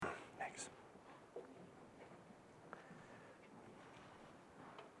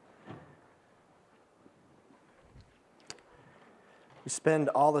We spend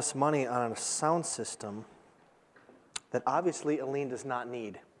all this money on a sound system that obviously Aline does not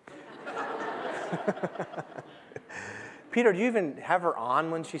need. Peter, do you even have her on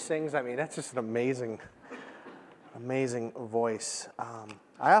when she sings? I mean, that's just an amazing voice.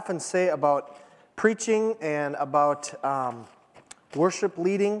 I often say about preaching and about worship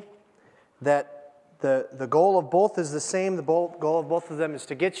leading that the goal of both is the same. The goal of both of them is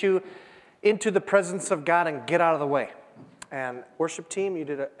to get you into the presence of God and get out of the way. And worship team, you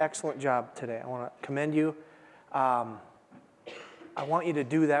did an excellent job today. I want to commend you. I want you to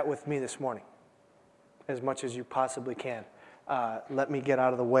do that with me this morning as much as you possibly can. Let me get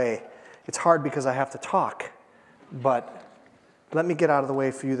out of the way. It's hard because I have to talk, but let me get out of the way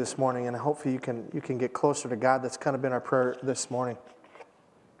for you this morning, and hopefully you can get closer to God. That's kind of been our prayer this morning.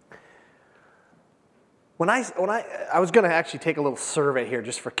 When I was going to actually take a little survey here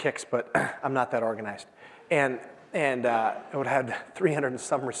just for kicks, but I'm not that organized, and it would have had 300 and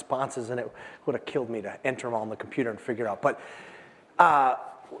some responses, and it would have killed me to enter them all on the computer and figure it out. But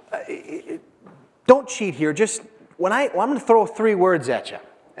don't cheat here. Just I'm going to throw 3 words at you,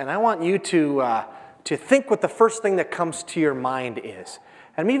 and I want you to think what the first thing that comes to your mind is.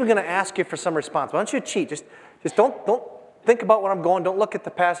 And I'm even going to ask you for some response. Why don't you cheat? Just don't think about what I'm going. Don't look at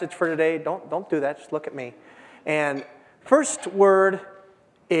the passage for today. Don't do that. Just look at me. And first word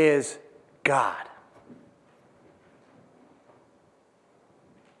is God.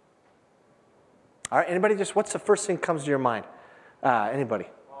 All right, anybody, just what's the first thing that comes to your mind? Anybody?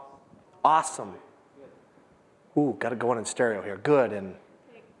 Awesome. Ooh, got to go in stereo here. Good and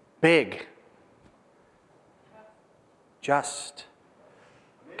big. Just.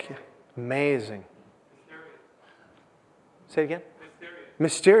 Amazing. Say it again?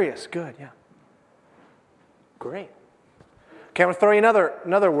 Mysterious. Good, yeah. Great. Okay, I'm going to throw you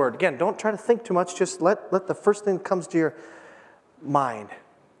another word. Again, don't try to think too much. Just let the first thing that comes to your mind.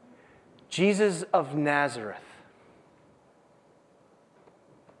 Jesus of Nazareth.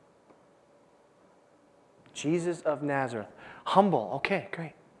 Jesus of Nazareth. Humble. Okay,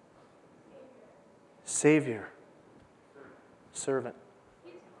 great. Savior. Servant.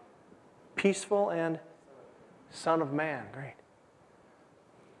 Peaceful and Son of Man. Great.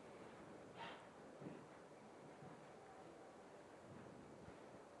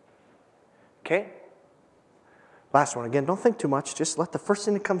 Okay. Last one. Again, don't think too much. Just let the first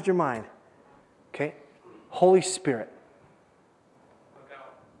thing that comes to your mind. Okay? Holy Spirit.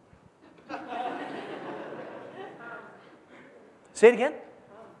 Say it again.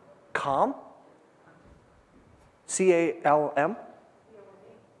 Calm. C-A-L-M.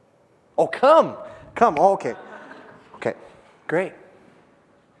 Oh, come. Come. Oh, okay. Okay. Great.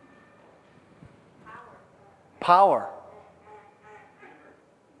 Power.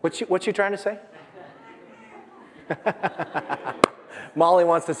 What's you trying to say? Molly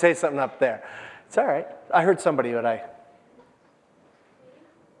wants to say something up there. It's all right. I heard somebody, but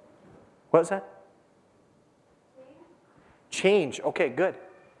What was that? Change. Okay, good.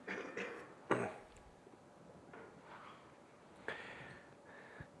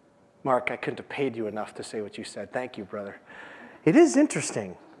 Mark, I couldn't have paid you enough to say what you said. Thank you, brother. It is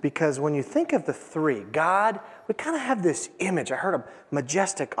interesting because when you think of the 3, God, we kind of have this image. I heard of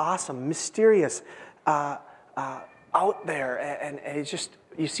majestic, awesome, mysterious, out there, and it's just,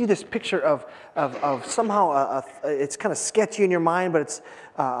 you see this picture of somehow, it's kind of sketchy in your mind, but it's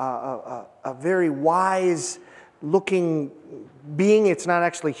a very wise looking being. It's not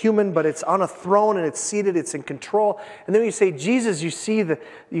actually human, but it's on a throne and it's seated, it's in control. And then when you say Jesus,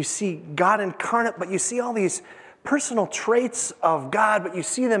 you see God incarnate, but you see all these personal traits of God, but you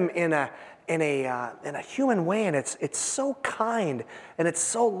see them in a human way, and it's so kind and it's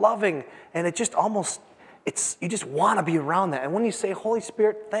so loving, and it just almost, you just want to be around that. And when you say Holy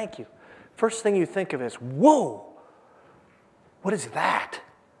Spirit, thank you, first thing you think of is, whoa, what is that?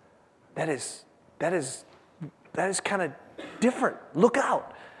 That is kind of different. Look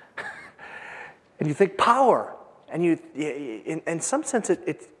out. And you think power, and in some sense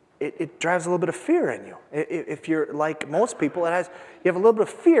it drives a little bit of fear in you. If you're like most people, you have a little bit of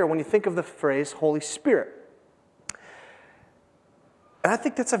fear when you think of the phrase Holy Spirit. And I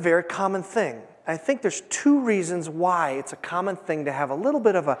think that's a very common thing. I think there's 2 reasons why it's a common thing to have a little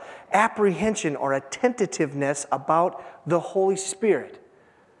bit of a apprehension or a tentativeness about the Holy Spirit.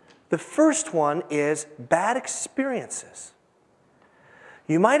 The first one is bad experiences.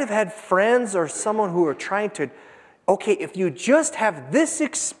 You might have had friends or someone who are trying to, okay, if you just have this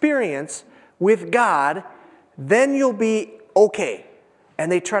experience with God, then you'll be okay.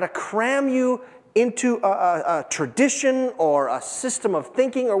 And they try to cram you into a tradition or a system of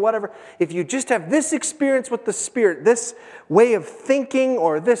thinking or whatever, if you just have this experience with the Spirit, this way of thinking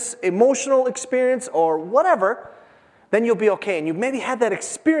or this emotional experience or whatever, then you'll be okay. And you've maybe had that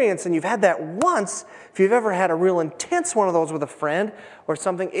experience and you've had that once. If you've ever had a real intense one of those with a friend or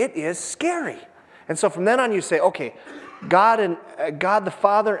something, it is scary. And so from then on you say, okay, God the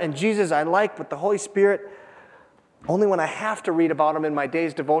Father and Jesus I like, but the Holy Spirit, only when I have to read about Him in my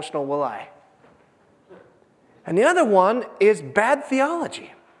day's devotional will I. And the other one is bad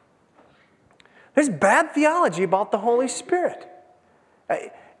theology. There's bad theology about the Holy Spirit.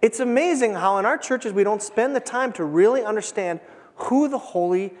 It's amazing how in our churches we don't spend the time to really understand who the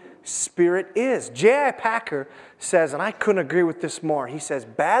Holy Spirit is. J.I. Packer says, and I couldn't agree with this more, he says,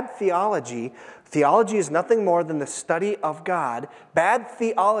 bad theology is nothing more than the study of God. Bad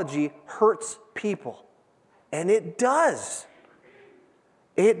theology hurts people. And it does.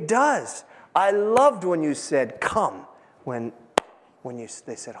 It does. I loved when you said, come, when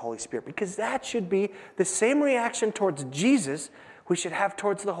they said Holy Spirit, because that should be the same reaction towards Jesus we should have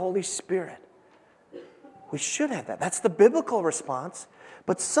towards the Holy Spirit. We should have that. That's the biblical response.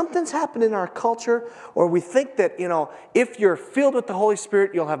 But something's happened in our culture, or we think that, if you're filled with the Holy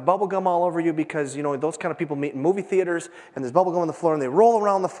Spirit, you'll have bubble gum all over you because, those kind of people meet in movie theaters, and there's bubble gum on the floor, and they roll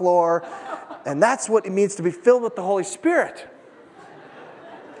around the floor, and that's what it means to be filled with the Holy Spirit.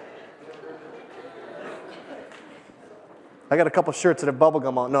 I got a couple shirts that have bubble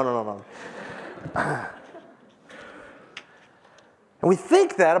gum on. No. And we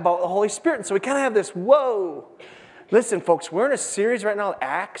think that about the Holy Spirit, and so we kind of have this, whoa. Listen, folks, we're in a series right now,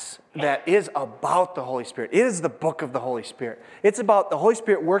 Acts, that is about the Holy Spirit. It is the book of the Holy Spirit. It's about the Holy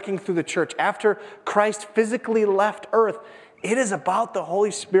Spirit working through the church. After Christ physically left earth, it is about the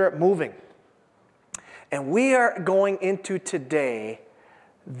Holy Spirit moving. And we are going into today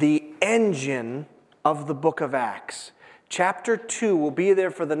the engine of the book of Acts. Chapter 2 will be there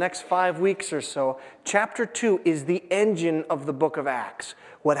for the next 5 weeks or so. Chapter 2 is the engine of the book of Acts.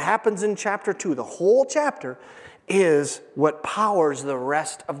 What happens in chapter 2, the whole chapter, is what powers the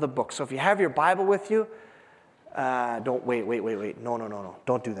rest of the book. So if you have your Bible with you, don't wait. No.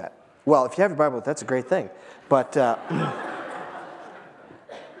 Don't do that. Well, if you have your Bible, that's a great thing. But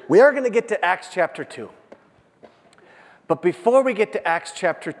we are going to get to Acts chapter 2. But before we get to Acts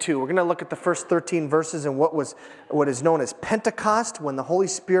chapter 2, we're going to look at the first 13 verses and what is known as Pentecost, when the Holy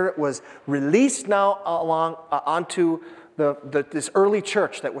Spirit was released now onto this early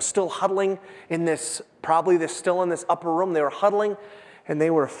church that was still huddling in this, still in this upper room. They were huddling and they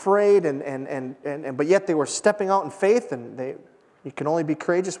were afraid, but yet they were stepping out in faith, and you can only be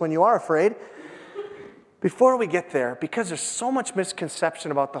courageous when you are afraid. Before we get there, because there's so much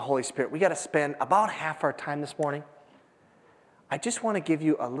misconception about the Holy Spirit, we got to spend about half our time this morning. I just want to give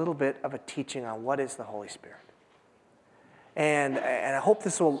you a little bit of a teaching on what is the Holy Spirit. And I hope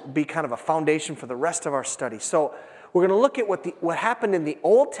this will be kind of a foundation for the rest of our study. So we're going to look at what happened in the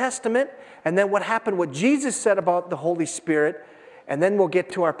Old Testament, and then what Jesus said about the Holy Spirit, and then we'll get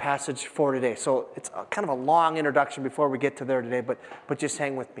to our passage for today. So it's kind of a long introduction before we get to there today, but just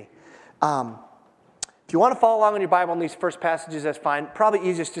hang with me. If you want to follow along in your Bible in these first passages, that's fine. Probably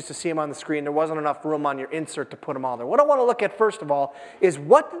easiest just to see them on the screen. There wasn't enough room on your insert to put them all there. What I want to look at first of all is,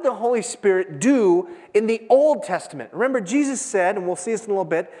 what did the Holy Spirit do in the Old Testament? Remember, Jesus said, and we'll see this in a little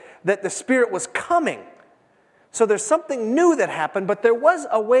bit, that the Spirit was coming. So there's something new that happened, but there was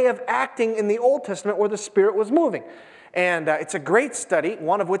a way of acting in the Old Testament where the Spirit was moving. And it's a great study,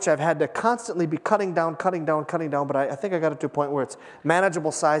 one of which I've had to constantly be cutting down, but I think I got it to a point where it's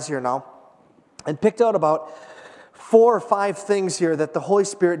manageable size here now. And picked out about 4 or 5 things here that the Holy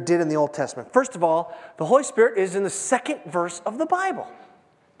Spirit did in the Old Testament. First of all, the Holy Spirit is in the second verse of the Bible.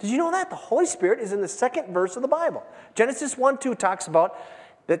 Did you know that? The Holy Spirit is in the second verse of the Bible. Genesis 1:2 talks about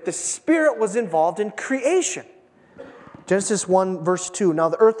that the Spirit was involved in creation. Genesis 1 verse 2, now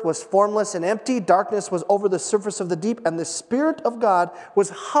the earth was formless and empty, darkness was over the surface of the deep, and the Spirit of God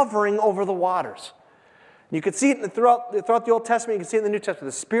was hovering over the waters. You could see it throughout the Old Testament. You can see it in the New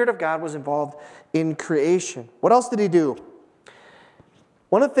Testament. The Spirit of God was involved in creation. What else did He do?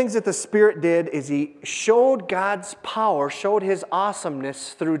 One of the things that the Spirit did is He showed God's power, showed His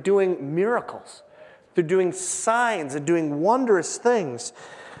awesomeness through doing miracles, through doing signs and doing wondrous things.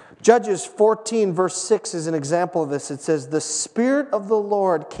 Judges 14 verse 6 is an example of this. It says, the Spirit of the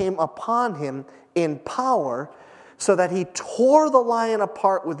Lord came upon Him in power, so that He tore the lion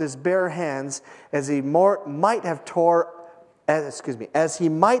apart with His bare hands, as He might have torn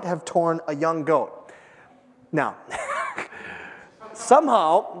a young goat. Now,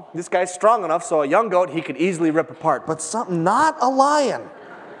 somehow this guy's strong enough so a young goat He could easily rip apart, but not a lion.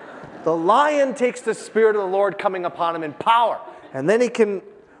 The lion takes the Spirit of the Lord coming upon him in power. And then he can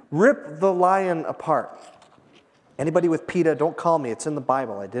rip the lion apart. Anybody with PETA, don't call me. It's in the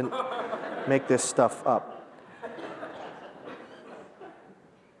Bible. I didn't make this stuff up.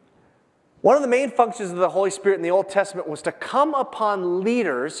 One of the main functions of the Holy Spirit in the Old Testament was to come upon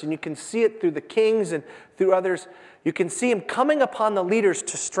leaders, and you can see it through the kings and through others. You can see him coming upon the leaders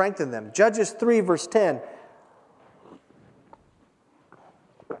to strengthen them. Judges 3, verse 10.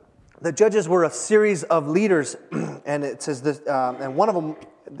 The judges were a series of leaders, and it says this, and one of them,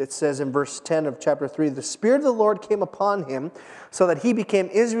 it says in verse 10 of chapter 3, the Spirit of the Lord came upon him so that he became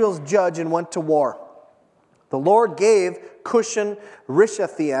Israel's judge and went to war. The Lord gave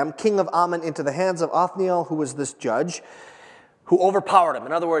Cushan-Rishathaim, king of Ammon, into the hands of Othniel, who was this judge, who overpowered him.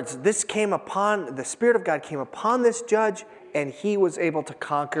 In other words, the Spirit of God came upon this judge, and he was able to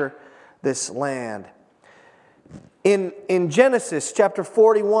conquer this land. In Genesis chapter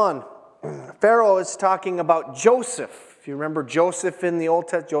 41, Pharaoh is talking about Joseph. If you remember Joseph in the Old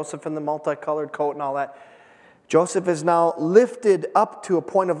Testament, Joseph in the multicolored coat and all that. Joseph is now lifted up to a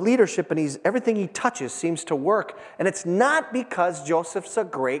point of leadership, and everything he touches seems to work. And it's not because Joseph's a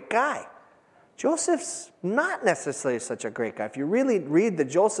great guy. Joseph's not necessarily such a great guy. If you really read the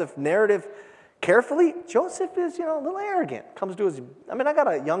Joseph narrative carefully, Joseph is, a little arrogant. I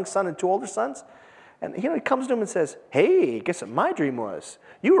got a young son and 2 older sons. And he comes to him and says, hey, guess what my dream was?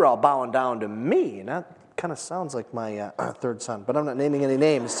 You were all bowing down to me. And that kind of sounds like my 3rd son, but I'm not naming any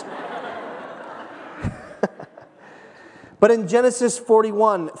names. But in Genesis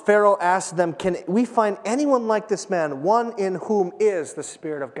 41, Pharaoh asked them, can we find anyone like this man, one in whom is the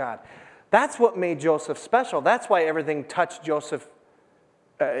Spirit of God? That's what made Joseph special. That's why everything touched Joseph.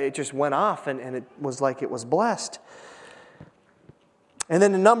 It just went off, and it was like it was blessed. And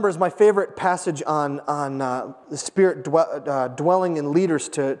then in Numbers, my favorite passage on the Spirit dwelling in leaders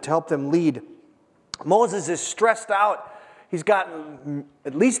to help them lead. Moses is stressed out. He's got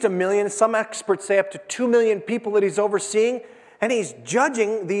at least 1 million. Some experts say up to 2 million people that he's overseeing. And he's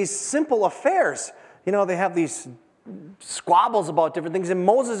judging these simple affairs. They have these squabbles about different things. And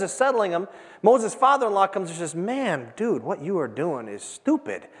Moses is settling them. Moses' father-in-law comes and says, man, dude, what you are doing is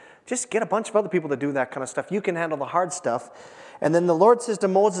stupid. Just get a bunch of other people to do that kind of stuff. You can handle the hard stuff. And then the Lord says to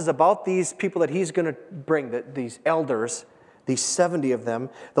Moses about these people that he's going to bring, these elders, these 70 of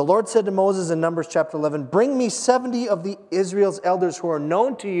them. The Lord said to Moses in Numbers chapter 11, bring me 70 of the Israel's elders who are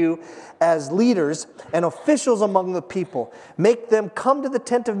known to you as leaders and officials among the people. Make them come to the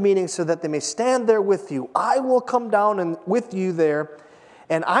tent of meeting so that they may stand there with you. I will come down and with you there,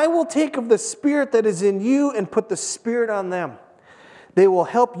 and I will take of the Spirit that is in you and put the Spirit on them. They will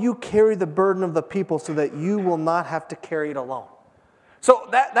help you carry the burden of the people so that you will not have to carry it alone. So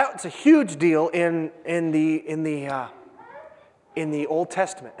that's a huge deal in the Old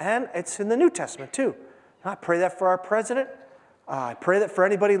Testament, and it's in the New Testament too. I pray that for our president. I pray that for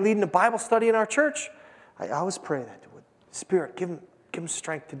anybody leading a Bible study in our church. I always pray that. Spirit, give him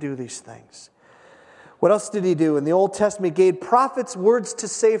strength to do these things. What else did he do? In the Old Testament, he gave prophets words to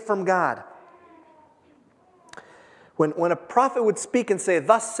say from God. When a prophet would speak and say,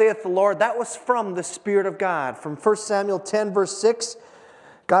 thus saith the Lord, that was from the Spirit of God. From 1 Samuel 10, verse 6,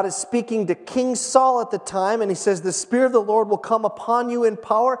 God is speaking to King Saul at the time, and he says, the Spirit of the Lord will come upon you in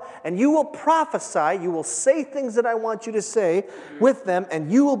power, and you will prophesy, you will say things that I want you to say with them,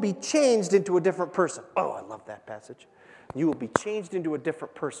 and you will be changed into a different person. Oh, I love that passage. You will be changed into a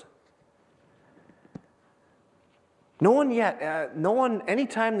different person. No one,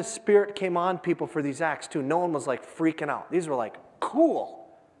 anytime the Spirit came on people for these acts too, no one was like freaking out. These were like, cool,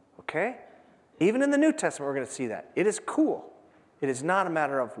 okay? Even in the New Testament, we're going to see that. It is cool. It is not a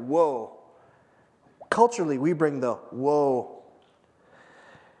matter of whoa. Culturally, we bring the whoa.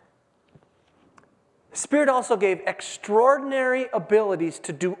 The Spirit also gave extraordinary abilities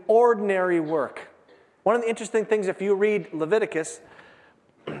to do ordinary work. One of the interesting things, if you read Leviticus,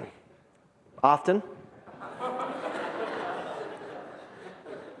 often,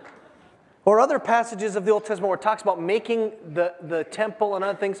 or other passages of the Old Testament where it talks about making the temple and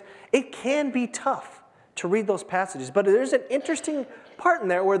other things, it can be tough to read those passages. But there's an interesting part in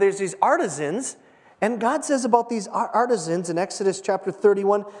there where there's these artisans, and God says about these artisans in Exodus chapter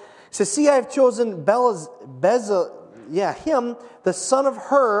 31, he says, see, I have chosen him, the son of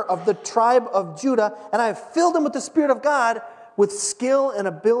Hur of the tribe of Judah, and I have filled him with the Spirit of God with skill and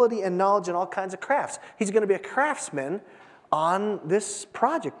ability and knowledge and all kinds of crafts. He's going to be a craftsman on this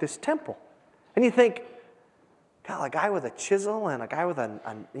project, this temple. And you think, God, a guy with a chisel and a guy with a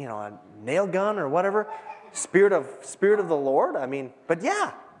nail gun or whatever, Spirit of the Lord. I mean, but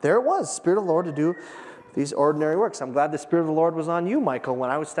yeah, there it was, Spirit of the Lord to do These ordinary works. I'm glad the Spirit of the Lord was on you, Michael, when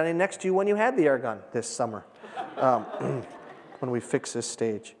I was standing next to you when you had the air gun this summer, when we fix this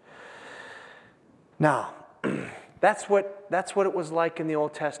stage. Now, that's what it was like in the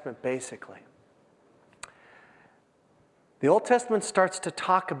Old Testament, basically. The Old Testament starts to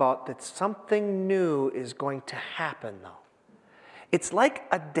talk about that something new is going to happen, though. It's like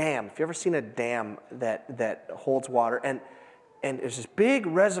a dam. If you've ever seen a dam that holds water, and there's this big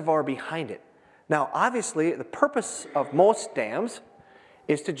reservoir behind it. Now, obviously, the purpose of most dams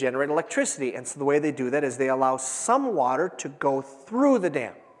is to generate electricity. And so the way they do that is they allow some water to go through the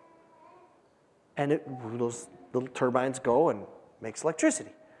dam. And those little turbines go and makes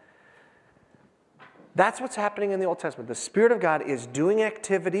electricity. That's what's happening in the Old Testament. The Spirit of God is doing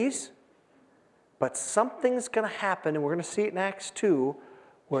activities, but something's going to happen, and we're going to see it in Acts 2,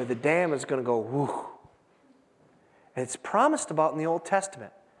 where the dam is going to go whoo. And it's promised about in the Old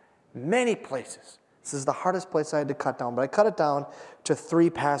Testament. Many places. This is the hardest place I had to cut down, but I cut it down to 3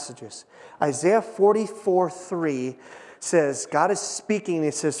 passages. Isaiah 44:3 says, God is speaking, and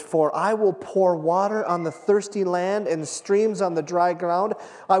he says, "For I will pour water on the thirsty land and streams on the dry ground.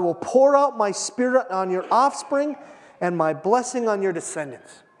 I will pour out my Spirit on your offspring and my blessing on your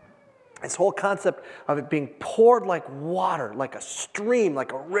descendants." This whole concept of it being poured like water, like a stream,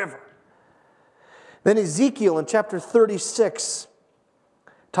 like a river. Then Ezekiel in chapter 36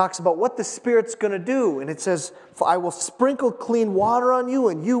 talks about what the Spirit's going to do. And it says, "For I will sprinkle clean water on you,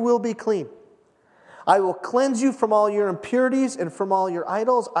 and you will be clean. I will cleanse you from all your impurities and from all your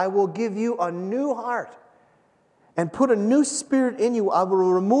idols. I will give you a new heart and put a new spirit in you. I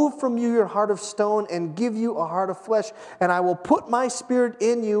will remove from you your heart of stone and give you a heart of flesh. And I will put my Spirit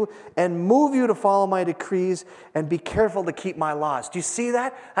in you and move you to follow my decrees and be careful to keep my laws." Do you see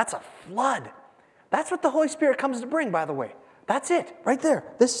that? That's a flood. That's what the Holy Spirit comes to bring, by the way. That's it, right there.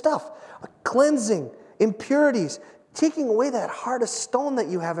 This stuff. Cleansing, impurities, taking away that heart of stone that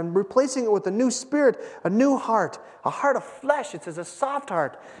you have and replacing it with a new spirit, a new heart, a heart of flesh. It says a soft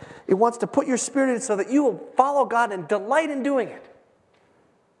heart. It wants to put your Spirit in it so that you will follow God and delight in doing it.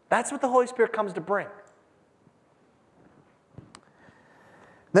 That's what the Holy Spirit comes to bring.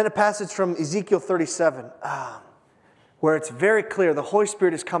 Then a passage from Ezekiel 37, where it's very clear the Holy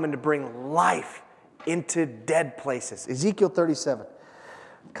Spirit is coming to bring life into dead places. Ezekiel 37.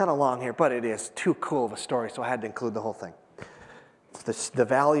 Kind of long here, but it is too cool of a story, so I had to include the whole thing. It's the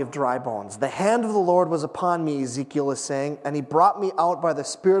valley of dry bones. "The hand of the Lord was upon me," Ezekiel is saying, "and he brought me out by the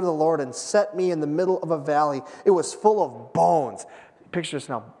Spirit of the Lord and set me in the middle of a valley. It was full of bones." Picture this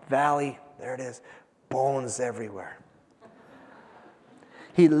now. Valley, there it is. Bones everywhere.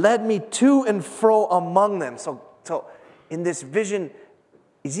 "He led me to and fro among them." So in this vision,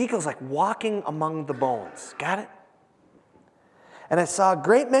 Ezekiel's like walking among the bones. Got it? "And I saw a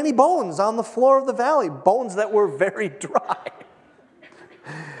great many bones on the floor of the valley," bones that were very dry.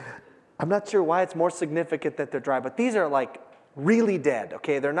 I'm not sure why it's more significant that they're dry, but these are like really dead,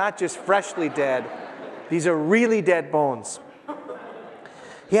 okay? They're not just freshly dead. These are really dead bones.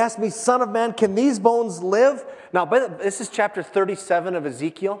 He asked me, "Son of man, can these bones live?" Now, this is chapter 37 of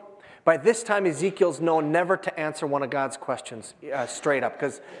Ezekiel. By this time, Ezekiel's known never to answer one of God's questions straight up,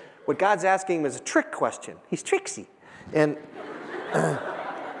 because what God's asking him is a trick question. He's tricksy. And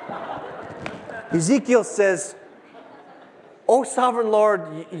Ezekiel says, "Oh, sovereign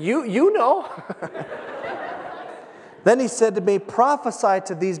Lord, you know." Then he said to me, "Prophesy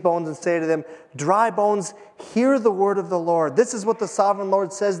to these bones and say to them, dry bones, hear the word of the Lord. This is what the sovereign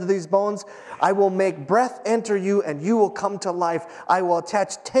Lord says to these bones. I will make breath enter you, and you will come to life. I will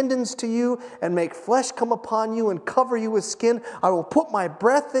attach tendons to you and make flesh come upon you and cover you with skin. I will put my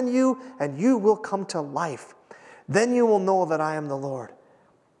breath in you, and you will come to life. Then you will know that I am the Lord."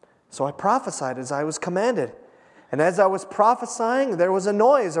 So I prophesied as I was commanded. And as I was prophesying, there was a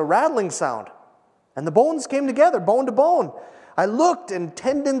noise, a rattling sound. And the bones came together, bone to bone. I looked, and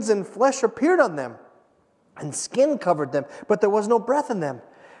tendons and flesh appeared on them, and skin covered them, but there was no breath in them.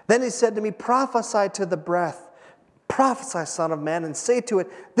 Then he said to me, "Prophesy to the breath. Prophesy, son of man, and say to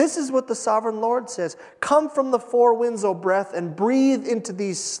it, this is what the sovereign Lord says. Come from the four winds, O breath, and breathe into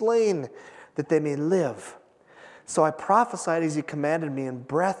these slain, that they may live." So I prophesied as he commanded me, and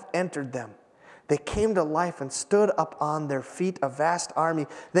breath entered them. They came to life and stood up on their feet, a vast army.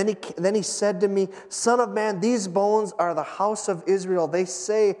 Then he said to me, "Son of man, these bones are the house of Israel. They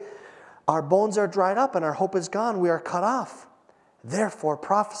say, our bones are dried up and our hope is gone. We are cut off. Therefore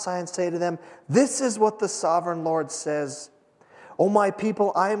prophesy and say to them, this is what the sovereign Lord says. O my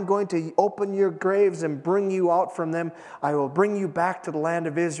people, I am going to open your graves and bring you out from them. I will bring you back to the land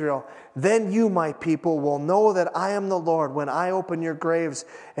of Israel. Then you, my people, will know that I am the Lord when I open your graves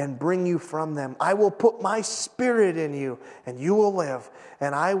and bring you from them. I will put my spirit in you, and you will live,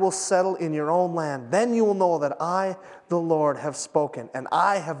 and I will settle in your own land. Then you will know that I, the Lord, have spoken, and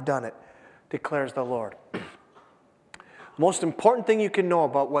I have done it, declares the Lord. Most important thing you can know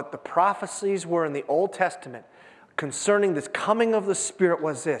about what the prophecies were in the Old Testament concerning this coming of the Spirit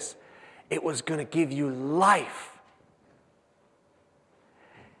was this: it was going to give you life.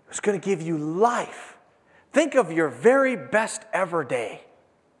 It was going to give you life. Think of your very best ever day.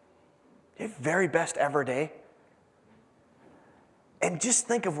 Your very best ever day. And just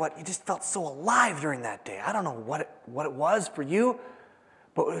think of what you just felt so alive during that day. I don't know what it was for you,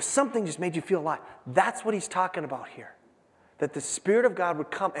 but it was something just made you feel alive. That's what he's talking about here. That the Spirit of God would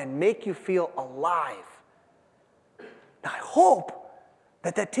come and make you feel alive. Now, I hope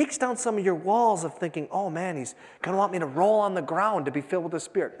that takes down some of your walls of thinking, oh man, he's going to want me to roll on the ground to be filled with the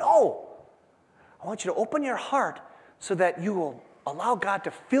Spirit. No! I want you to open your heart so that you will allow God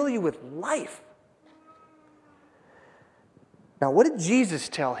to fill you with life. Now, what did Jesus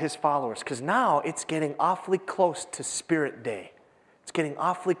tell his followers? Because now it's getting awfully close to Spirit Day. It's getting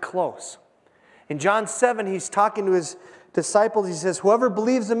awfully close. In John 7, he's talking to his disciples. He says, whoever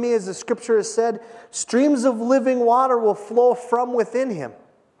believes in me, as the scripture has said, streams of living water will flow from within him.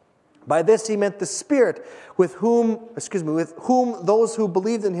 By this he meant the Spirit, with whom those who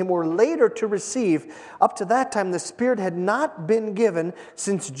believed in him were later to receive. Up to that time, the Spirit had not been given,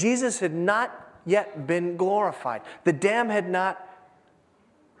 since Jesus had not yet been glorified. The dam had not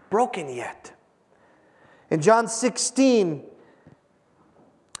broken yet. In John 16,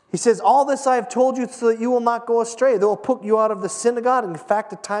 he says, all this I have told you so that you will not go astray. They will put you out of the synagogue. In fact,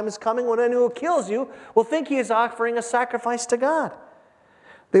 the time is coming when anyone who kills you will think he is offering a sacrifice to God.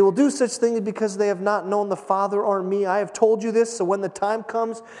 They will do such things because they have not known the Father or me. I have told you this, so when the time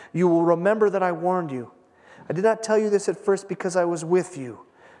comes, you will remember that I warned you. I did not tell you this at first because I was with you.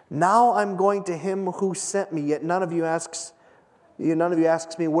 Now I'm going to him who sent me, yet none of you asks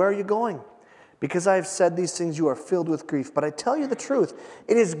me, where are you going? Because I have said these things, you are filled with grief. But I tell you the truth,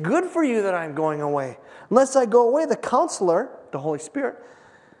 it is good for you that I am going away. Unless I go away, the Counselor, the Holy Spirit,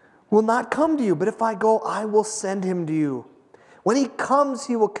 will not come to you. But if I go, I will send him to you. When he comes,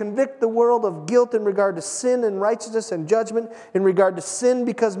 he will convict the world of guilt in regard to sin and righteousness and judgment. In regard to sin,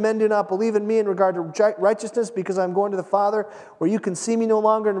 because men do not believe in me. In regard to righteousness, because I am going to the Father, where you can see me no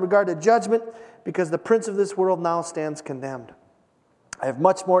longer. In regard to judgment, because the prince of this world now stands condemned. I have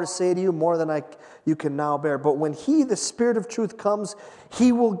much more to say to you, more than you can now bear. But when he, the Spirit of truth, comes,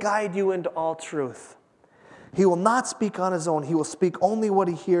 he will guide you into all truth. He will not speak on his own. He will speak only what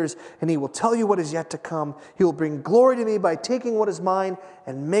he hears, and he will tell you what is yet to come. He will bring glory to me by taking what is mine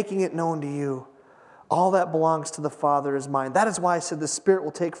and making it known to you. All that belongs to the Father is mine. That is why I said the Spirit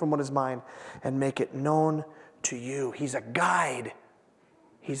will take from what is mine and make it known to you. He's a guide.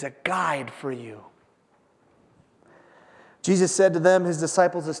 He's a guide for you. Jesus said to them, his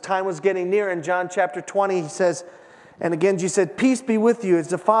disciples, as time was getting near, in John chapter 20, he says, and again Jesus said, peace be with you. As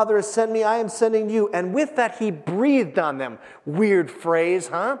the Father has sent me, I am sending you. And with that, he breathed on them. Weird phrase,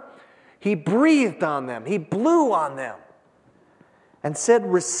 huh? He breathed on them. He blew on them. And said,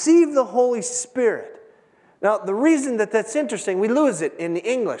 receive the Holy Spirit. Now, the reason that's interesting, we lose it in the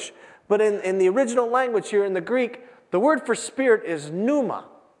English. But in the original language here, in the Greek, the word for spirit is pneuma,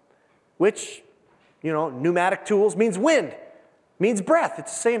 which, pneumatic tools means wind, means breath.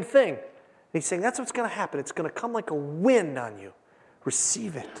 It's the same thing. And he's saying that's what's going to happen. It's going to come like a wind on you.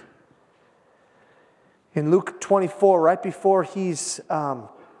 Receive it. In Luke 24, right before he's,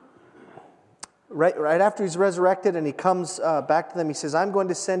 right after he's resurrected and he comes back to them, he says, I'm going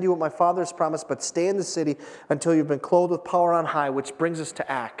to send you what my Father has promised, but stay in the city until you've been clothed with power on high, which brings us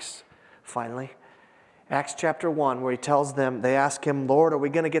to Acts, finally. Acts chapter 1, where he tells them, they ask him, Lord, are we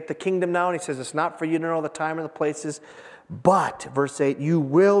going to get the kingdom now? And he says, it's not for you to know the time or the places, but, verse 8, you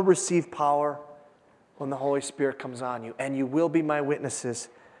will receive power when the Holy Spirit comes on you, and you will be my witnesses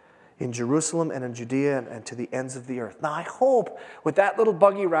in Jerusalem and in Judea and to the ends of the earth. Now, I hope with that little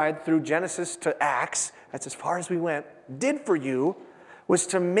buggy ride through Genesis to Acts, that's as far as we went, did for you, was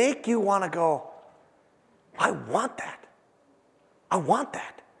to make you want to go, I want that. I want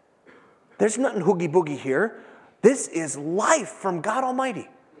that. There's nothing hoogie-boogie here. This is life from God Almighty.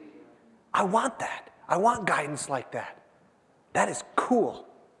 I want that. I want guidance like that. That is cool.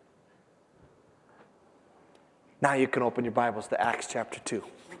 Now you can open your Bibles to Acts chapter 2.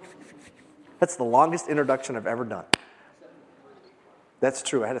 That's the longest introduction I've ever done. That's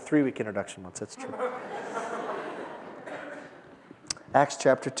true. I had a 3-week introduction once. That's true. Acts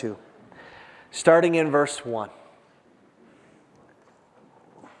chapter 2, starting in verse 1.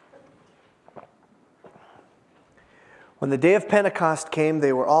 When the day of Pentecost came,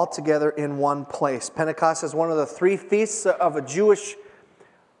 they were all together in one place. Pentecost is one of the 3 feasts of a Jewish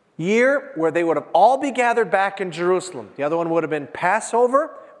year where they would have all be gathered back in Jerusalem. The other one would have been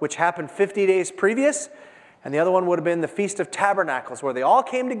Passover, which happened 50 days previous. And the other one would have been the Feast of Tabernacles, where they all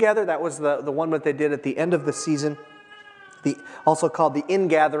came together. That was the one that they did at the end of the season, also called the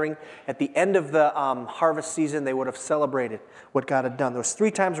ingathering. At the end of the harvest season, they would have celebrated what God had done. There was 3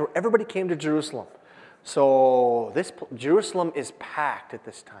 times where everybody came to Jerusalem. So Jerusalem is packed at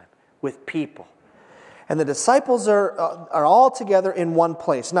this time with people. And the disciples are all together in one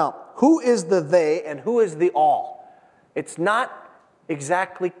place. Now, who is the they and who is the all? It's not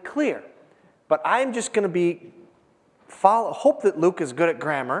exactly clear. But I'm just going to hope that Luke is good at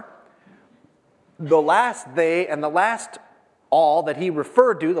grammar. The last they and the last all that he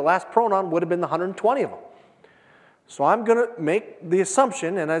referred to, the last pronoun, would have been the 120 of them. So I'm going to make the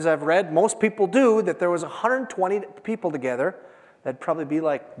assumption, and as I've read, most people do, that there was 120 people together. That'd probably be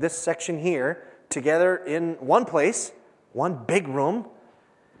like this section here, together in one place, one big room.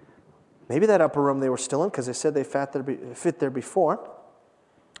 Maybe that upper room they were still in, because they said they fit there before.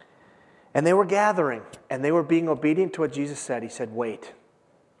 And they were gathering, and they were being obedient to what Jesus said. He said, wait.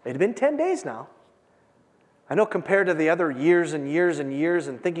 It had been 10 days now. I know compared to the other years and years and years,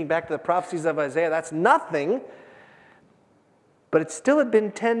 and thinking back to the prophecies of Isaiah, that's nothing. But it still had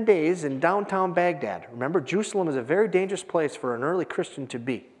been 10 days in downtown Baghdad. Remember, Jerusalem is a very dangerous place for an early Christian to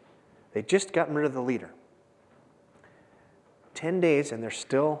be. They'd just gotten rid of the leader. 10 days, and they're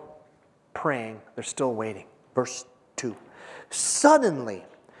still praying. They're still waiting. Verse 2. Suddenly,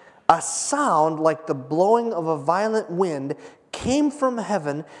 a sound like the blowing of a violent wind came from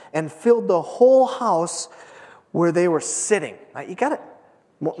heaven and filled the whole house where they were sitting. Now, you got it.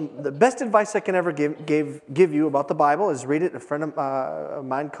 The best advice I can ever give you about the Bible is read it. A friend of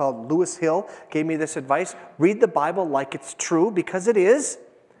mine called Lewis Hill gave me this advice. Read the Bible like it's true, because it is.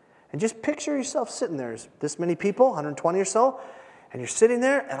 And just picture yourself sitting there. There's this many people, 120 or so, and you're sitting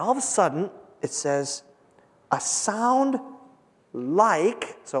there, and all of a sudden it says, a sound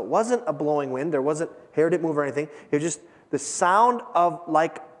like, so it wasn't a blowing wind, there wasn't hair didn't move or anything, it was just the sound of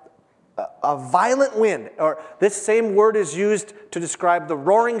like a violent wind, or this same word is used to describe the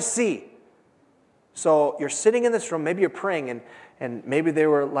roaring sea. So you're sitting in this room, maybe you're praying, and maybe they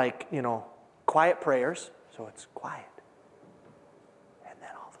were like, quiet prayers, so it's quiet. And then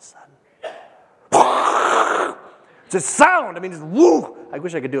all of a sudden, it's a sound, just woo! I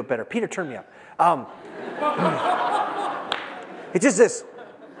wish I could do it better. Peter, turn me up. It's just this,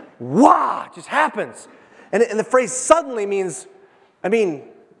 wah, it just happens. And the phrase suddenly means,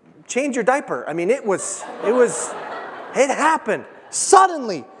 change your diaper. It happened.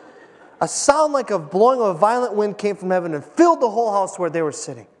 Suddenly, a sound like a blowing of a violent wind came from heaven and filled the whole house where they were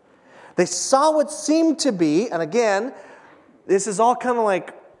sitting. They saw what seemed to be, and again, this is all kind of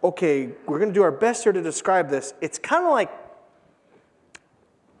like, okay, we're going to do our best here to describe this. It's kind of like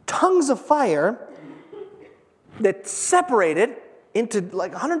tongues of fire that separated into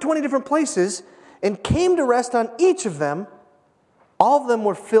like 120 different places and came to rest on each of them. All of them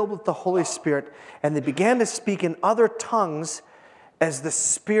were filled with the Holy Spirit, and they began to speak in other tongues as the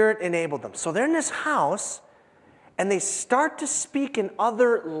Spirit enabled them. So they're in this house, and they start to speak in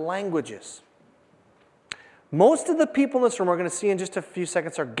other languages. Most of the people in this room, we're going to see in just a few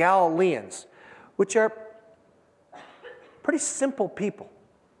seconds, are Galileans, which are pretty simple people.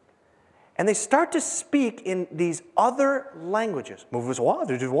 And they start to speak in these other languages. They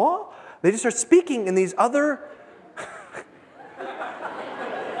just start speaking in these other...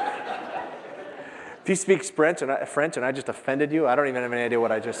 If you speak French and I just offended you, I don't even have any idea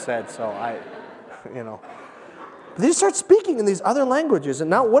what I just said. So But they just start speaking in these other languages. And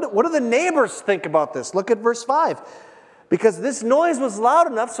now what do the neighbors think about this? Look at verse 5. Because this noise was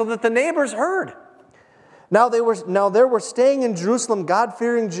loud enough so that the neighbors heard. Now there were staying in Jerusalem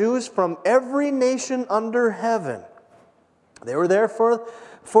God-fearing Jews from every nation under heaven. They were there for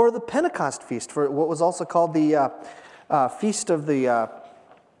the Pentecost feast, for what was also called the Feast of the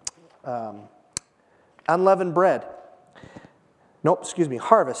Unleavened Bread.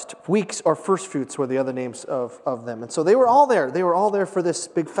 Harvest. Weeks or first fruits were the other names of them. And so they were all there. They were all there for this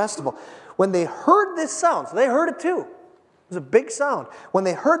big festival. When they heard this sound, so they heard it too. It was a big sound. When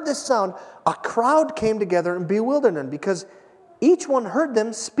they heard this sound, a crowd came together and bewildered them because each one heard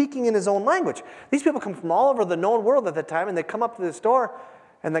them speaking in his own language. These people come from all over the known world at the time, and they come up to this door,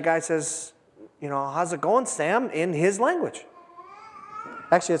 and the guy says, how's it going, Sam, in his language.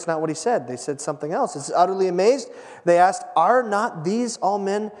 Actually, that's not what he said. They said something else. It's utterly amazed. They asked, are not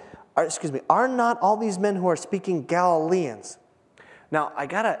all these men who are speaking Galileans? Now, I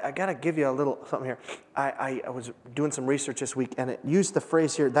gotta give you a little something here. I was doing some research this week, and it used the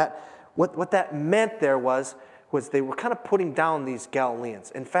phrase here that what that meant there was they were kind of putting down these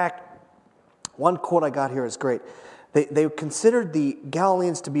Galileans. In fact, one quote I got here is great. They considered the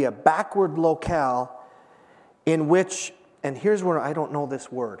Galileans to be a backward locale in which, and here's where I don't know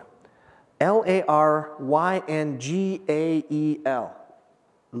this word, Lyryngael.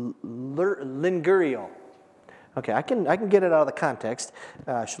 Lingurial. Okay, I can get it out of the context.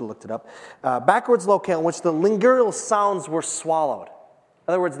 I should have looked it up. Backwards locale in which the lingural sounds were swallowed. In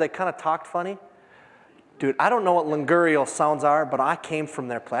other words, they kind of talked funny. Dude, I don't know what lingural sounds are, but I came from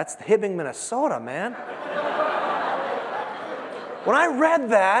there. That's Hibbing, Minnesota, man. When I read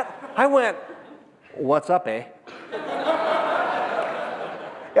that, I went, what's up, eh?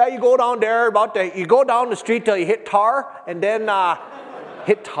 Yeah, you go down there you go down the street till you hit tar, and then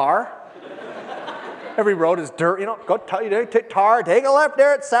hit tar. Every road is dirt, go hit tar, take a left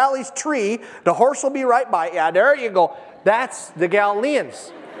there at Sally's tree, the horse will be right by. Yeah, there you go. That's the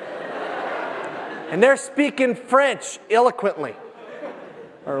Galileans. And they're speaking French eloquently,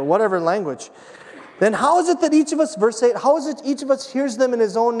 or whatever language. Then how is it that each of us, verse 8, how is it each of us hears them in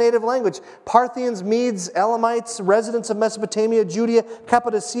his own native language? Parthians, Medes, Elamites, residents of Mesopotamia, Judea,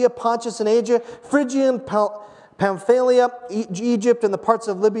 Cappadocia, Pontus and Asia, Phrygia, Pamphylia, Egypt, and the parts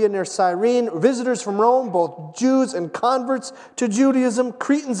of Libya near Cyrene, visitors from Rome, both Jews and converts to Judaism,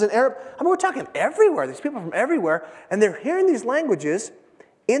 Cretans and Arab. I mean, we're talking everywhere, these people from everywhere, and they're hearing these languages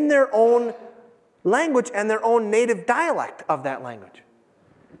in their own language and their own native dialect of that language.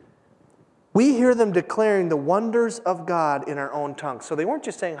 We hear them declaring the wonders of God in our own tongue. So they weren't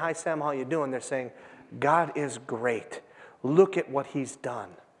just saying, hi, Sam, how you doing? They're saying, God is great. Look at what he's done.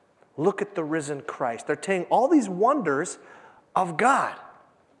 Look at the risen Christ. They're saying all these wonders of God.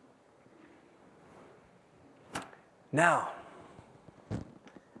 Now,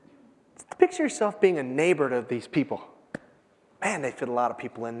 picture yourself being a neighbor to these people. Man, they fit a lot of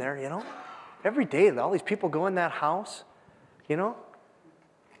people in there, Every day, all these people go in that house, And all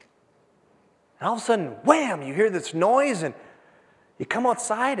of a sudden, wham, you hear this noise, and you come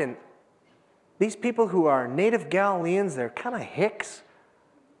outside, and these people who are native Galileans, they're kind of hicks,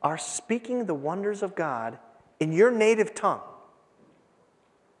 are speaking the wonders of God in your native tongue.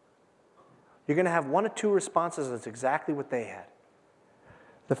 You're going to have one of two responses. That's exactly what they had.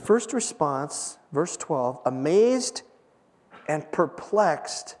 The first response, verse 12, amazed and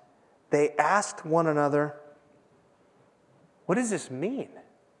perplexed, they asked one another, what does this mean?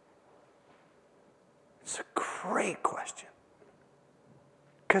 It's a great question.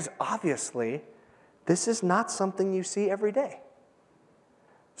 Because obviously, this is not something you see every day.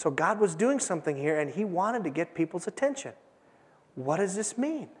 So God was doing something here, and he wanted to get people's attention. What does this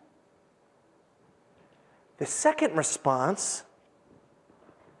mean? The second response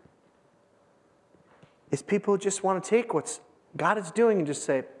is people just want to take what God is doing and just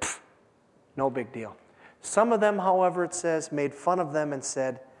say, no big deal. Some of them, however, it says, made fun of them and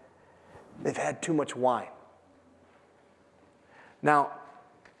said, they've had too much wine. Now,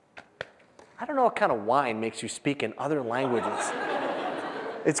 I don't know what kind of wine makes you speak in other languages.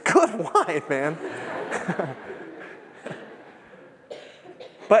 It's good wine, man.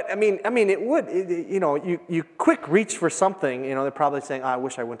 But, I mean, it would, you quick reach for something, they're probably saying, I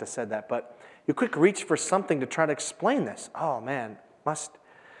wish I wouldn't have said that, but you quick reach for something to try to explain this. Oh, man, must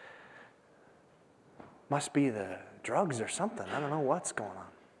be the drugs or something. I don't know what's going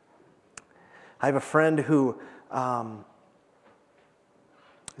on. I have a friend who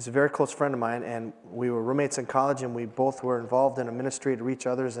is a very close friend of mine, and we were roommates in college, and we both were involved in a ministry to reach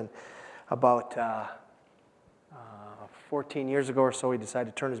others. And about 14 years ago or so, he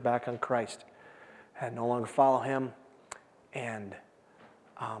decided to turn his back on Christ and no longer follow him. And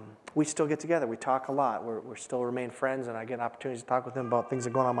we still get together. We talk a lot. We still remain friends, and I get opportunities to talk with him about things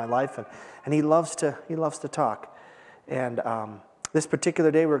that are going on in my life. And he loves to talk. And this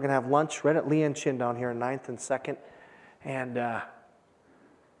particular day, we're going to have lunch right at Lee and Chin down here in 9th and 2nd. And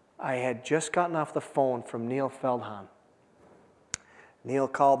I had just gotten off the phone from Neil Feldhahn. Neil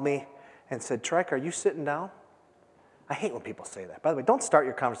called me and said, Trek, are you sitting down? I hate when people say that. By the way, don't start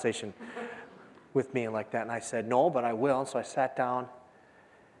your conversation with me like that. And I said, no, but I will. And so I sat down.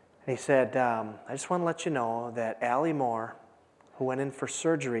 And he said, I just want to let you know that Allie Moore, who went in for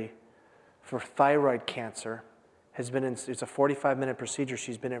surgery for thyroid cancer, has been in, it's a 45-minute procedure.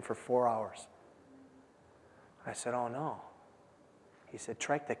 She's been in for 4 hours. I said, oh, no. He said,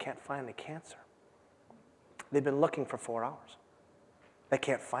 Trike, they can't find the cancer. They've been looking for 4 hours. They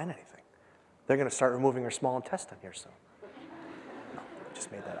can't find anything. They're going to start removing her small intestine here soon. No,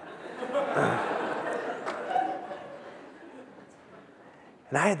 just made that up.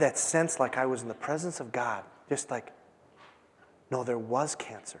 And I had that sense like I was in the presence of God, just like, no, there was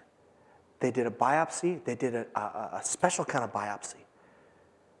cancer. They did a biopsy. They did a special kind of biopsy.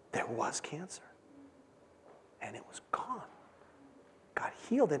 There was cancer. And it was gone. God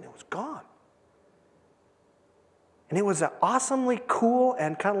healed it and it was gone. And it was an awesomely cool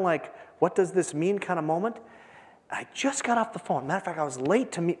and kind of like, what does this mean kind of moment. I just got off the phone. Matter of fact, I was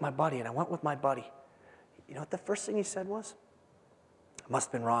late to meet my buddy, and I went with my buddy. You know what the first thing he said was? I must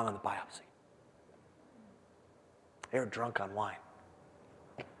have been wrong on the biopsy. They were drunk on wine.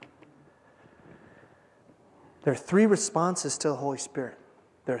 There are 3 responses to the Holy Spirit.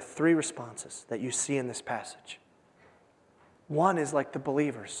 There are 3 responses that you see in this passage. One is like the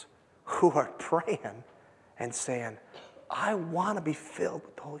believers who are praying and saying, I want to be filled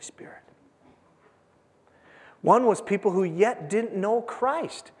with the Holy Spirit. One was people who yet didn't know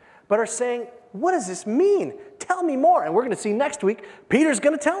Christ, but are saying, what does this mean? Tell me more. And we're going to see next week, Peter's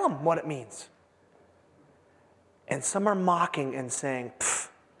going to tell them what it means. And some are mocking and saying,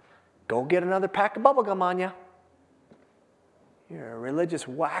 go get another pack of bubble gum on you. You're a religious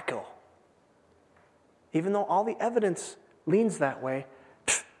wacko. Even though all the evidence leans that way,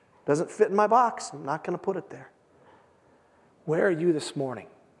 doesn't fit in my box. I'm not going to put it there. Where are you this morning?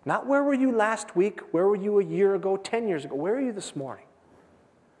 Not where were you last week, where were you a year ago, 10 years ago. Where are you this morning?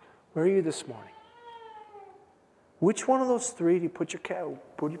 Where are you this morning? Which one of those 3 do you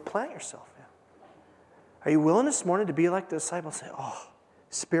plant yourself in? Are you willing this morning to be like the disciples and say, oh,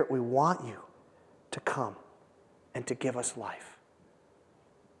 Spirit, we want you to come and to give us life?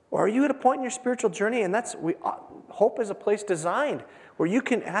 Or are you at a point in your spiritual journey, and hope is a place designed where you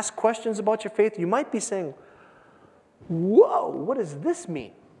can ask questions about your faith. You might be saying, whoa, what does this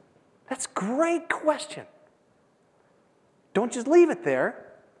mean? That's a great question. Don't just leave it there.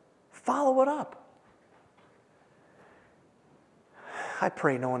 Follow it up. I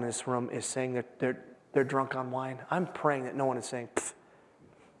pray no one in this room is saying that they're drunk on wine. I'm praying that no one is saying,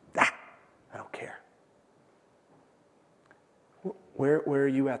 I don't care. Where are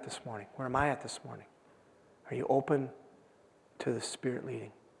you at this morning? Where am I at this morning? Are you open to the Spirit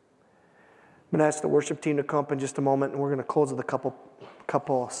leading? I'm going to ask the worship team to come up in just a moment, and we're going to close with a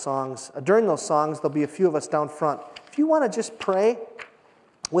couple songs. During those songs, there'll be a few of us down front. If you want to just pray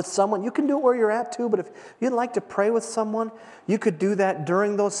with someone, you can do it where you're at too, but if you'd like to pray with someone, you could do that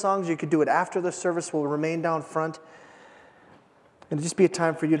during those songs. You could do it after the service. We'll remain down front. It'll just be a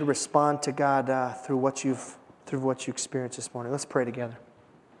time for you to respond to God through what you experienced this morning. Let's pray together.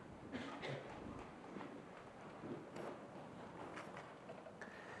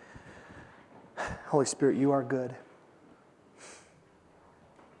 Holy Spirit, you are good.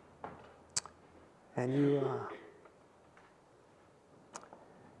 And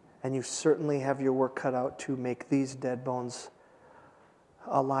you certainly have your work cut out to make these dead bones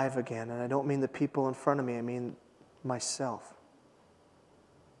alive again. And I don't mean the people in front of me, I mean myself.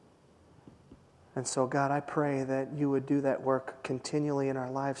 And so, God, I pray that you would do that work continually in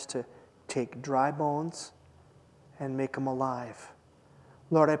our lives to take dry bones and make them alive.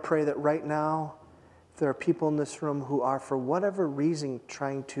 Lord, I pray that right now, if there are people in this room who are, for whatever reason,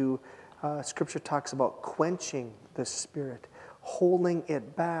 trying to, Scripture talks about quenching the Spirit, holding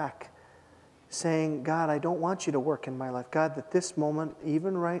it back, saying, God, I don't want you to work in my life. God, that this moment,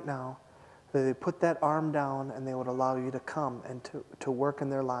 even right now, that they put that arm down and they would allow you to come and to work in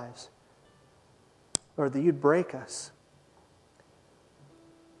their lives. Lord, that you'd break us.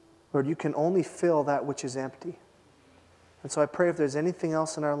 Lord, you can only fill that which is empty. And so I pray if there's anything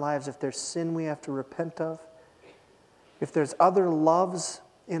else in our lives, if there's sin we have to repent of, if there's other loves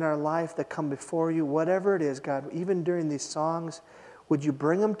in our life that come before you, whatever it is, God, even during these songs, would you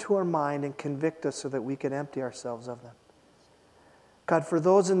bring them to our mind and convict us so that we could empty ourselves of them? God, for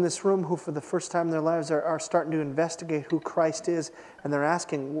those in this room who for the first time in their lives are starting to investigate who Christ is, and they're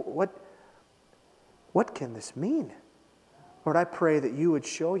asking, what can this mean? Lord, I pray that you would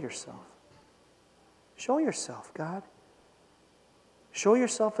show yourself. Show yourself, God. Show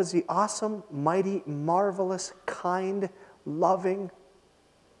yourself as the awesome, mighty, marvelous, kind, loving,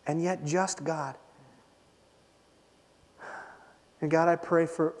 and yet just God. And God, I pray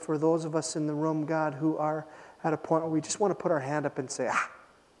for those of us in the room, God, who are at a point where we just want to put our hand up and say,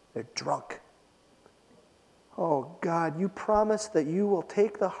 they're drunk. Oh, God, you promise that you will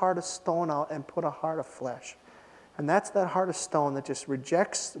take the heart of stone out and put a heart of flesh. And that's that heart of stone that just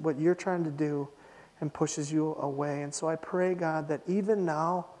rejects what you're trying to do and pushes you away. And so I pray, God, that even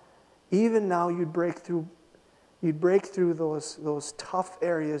now you'd break through You'd break through those tough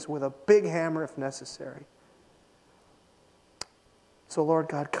areas with a big hammer if necessary. So Lord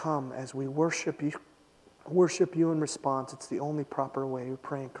God, come as we worship you in response. It's the only proper way. We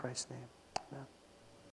pray in Christ's name.